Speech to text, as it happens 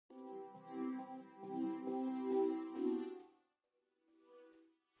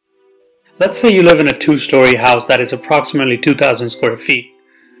Let's say you live in a two-story house that is approximately 2,000 square feet,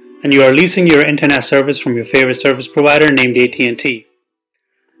 and you are leasing your internet service from your favorite service provider named AT&T.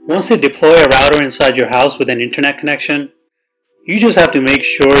 Once they deploy a router inside your house with an internet connection, you just have to make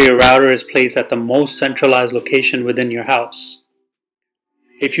sure your router is placed at the most centralized location within your house.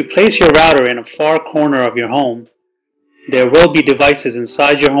 If you place your router in a far corner of your home, there will be devices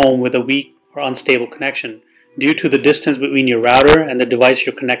inside your home with a weak or unstable connection due to the distance between your router and the device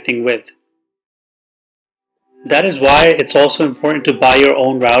you're connecting with. That is why it's also important to buy your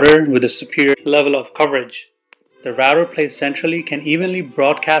own router with a superior level of coverage. The router placed centrally can evenly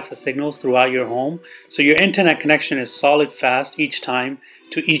broadcast the signals throughout your home, so your internet connection is solid fast each time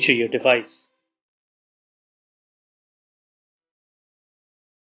to each of your devices.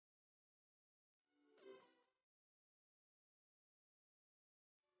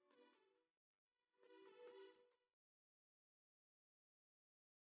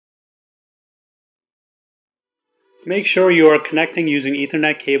 Make sure you are connecting using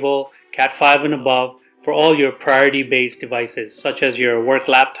Ethernet cable, Cat5 and above for all your priority-based devices, such as your work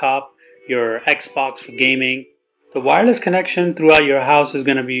laptop, your Xbox for gaming. The wireless connection throughout your house is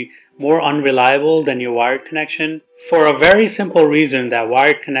going to be more unreliable than your wired connection for a very simple reason that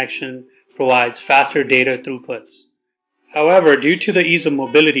wired connection provides faster data throughputs. However, due to the ease of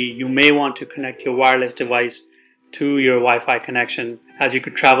mobility, you may want to connect your wireless device to your Wi-Fi connection as you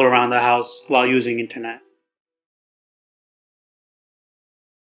could travel around the house while using internet.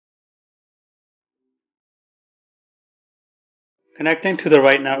 Connecting to the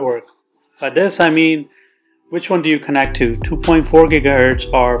right network. By this I mean, which one do you connect to, 2.4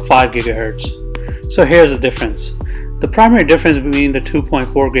 GHz or 5 GHz? So here's the difference. The primary difference between the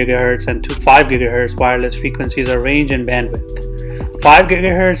 2.4 GHz and 5 GHz wireless frequencies are range and bandwidth. 5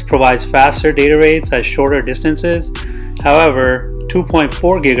 GHz provides faster data rates at shorter distances. However, 2.4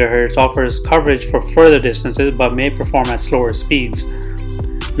 GHz offers coverage for further distances but may perform at slower speeds.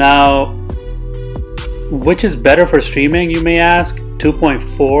 Now, which is better for streaming, you may ask,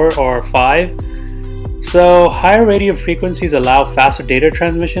 2.4 or 5? So higher radio frequencies allow faster data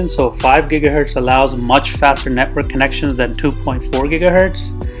transmission, so 5 GHz allows much faster network connections than 2.4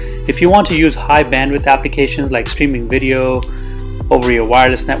 GHz. If you want to use high bandwidth applications like streaming video over your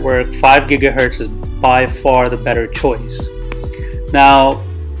wireless network, 5 GHz is by far the better choice. Now,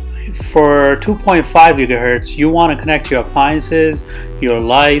 for 2.5 GHz, you want to connect your appliances, your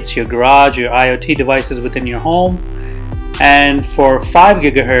lights, your garage, your IoT devices within your home. And for 5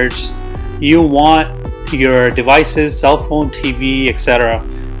 GHz, you want your devices, cell phone, TV, etc.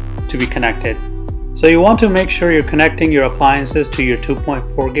 to be connected. So you want to make sure you're connecting your appliances to your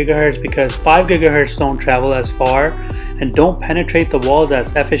 2.4 GHz because 5 GHz don't travel as far and don't penetrate the walls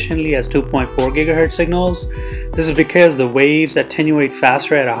as efficiently as 2.4 GHz signals. This is because the waves attenuate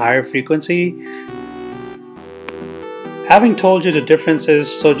faster at a higher frequency. Having told you the differences,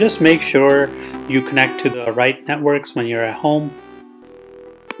 so just make sure you connect to the right networks when you're at home.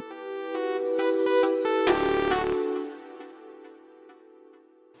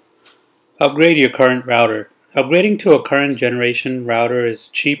 Upgrade your current router. Upgrading to a current generation router is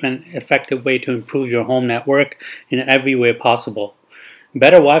a cheap and effective way to improve your home network in every way possible.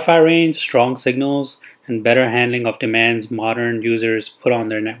 Better Wi-Fi range, strong signals, and better handling of demands modern users put on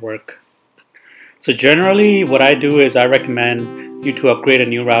their network. So generally what I do is I recommend you to upgrade a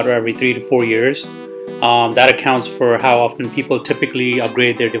new router every 3 to 4 years. That accounts for how often people typically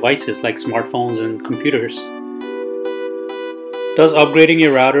upgrade their devices like smartphones and computers. Does upgrading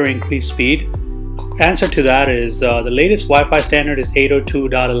your router increase speed? Answer to that is the latest Wi-Fi standard is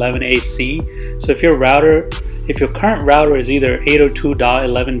 802.11ac. So if your current router is either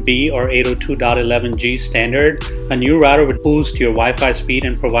 802.11b or 802.11g standard, a new router would boost your Wi-Fi speed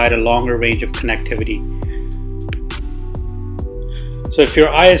and provide a longer range of connectivity. So if your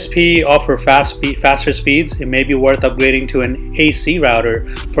ISP offers faster speeds, it may be worth upgrading to an AC router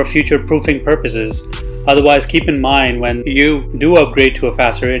for future proofing purposes. Otherwise, keep in mind when you do upgrade to a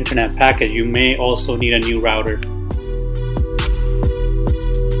faster internet package, you may also need a new router.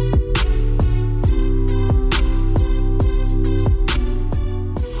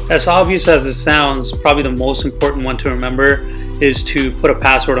 As obvious as this sounds, probably the most important one to remember is to put a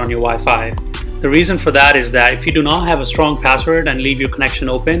password on your Wi-Fi. The reason for that is that if you do not have a strong password and leave your connection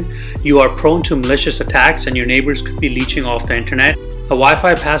open, you are prone to malicious attacks and your neighbors could be leeching off the internet. A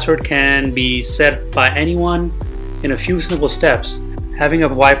Wi-Fi password can be set by anyone in a few simple steps. Having a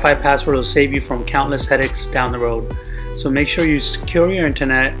Wi-Fi password will save you from countless headaches down the road. So make sure you secure your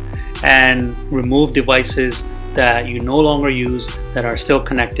internet and remove devices that you no longer use that are still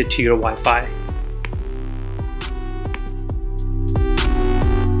connected to your Wi-Fi.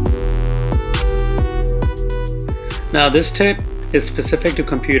 Now this tip is specific to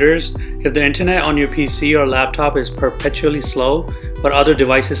computers. If the internet on your PC or laptop is perpetually slow, but other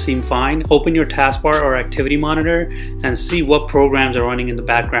devices seem fine, open your taskbar or activity monitor and see what programs are running in the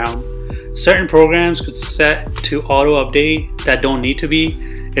background. Certain programs could set to auto update that don't need to be.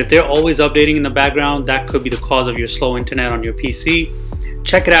 If they're always updating in the background, that could be the cause of your slow internet on your PC.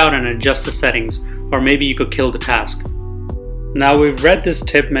 Check it out and adjust the settings, or maybe you could kill the task. Now, we've read this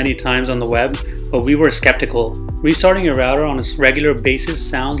tip many times on the web, but we were skeptical. Restarting your router on a regular basis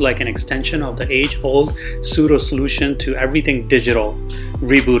sounds like an extension of the age-old pseudo solution to everything digital: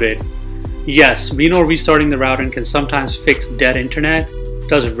 reboot it. Yes, we know restarting the router can sometimes fix dead internet.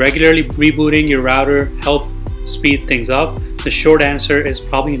 Does regularly rebooting your router help speed things up? The short answer is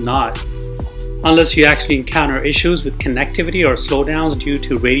probably not. Unless you actually encounter issues with connectivity or slowdowns due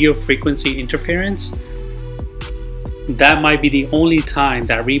to radio frequency interference, that might be the only time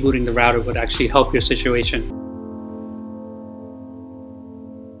that rebooting the router would actually help your situation.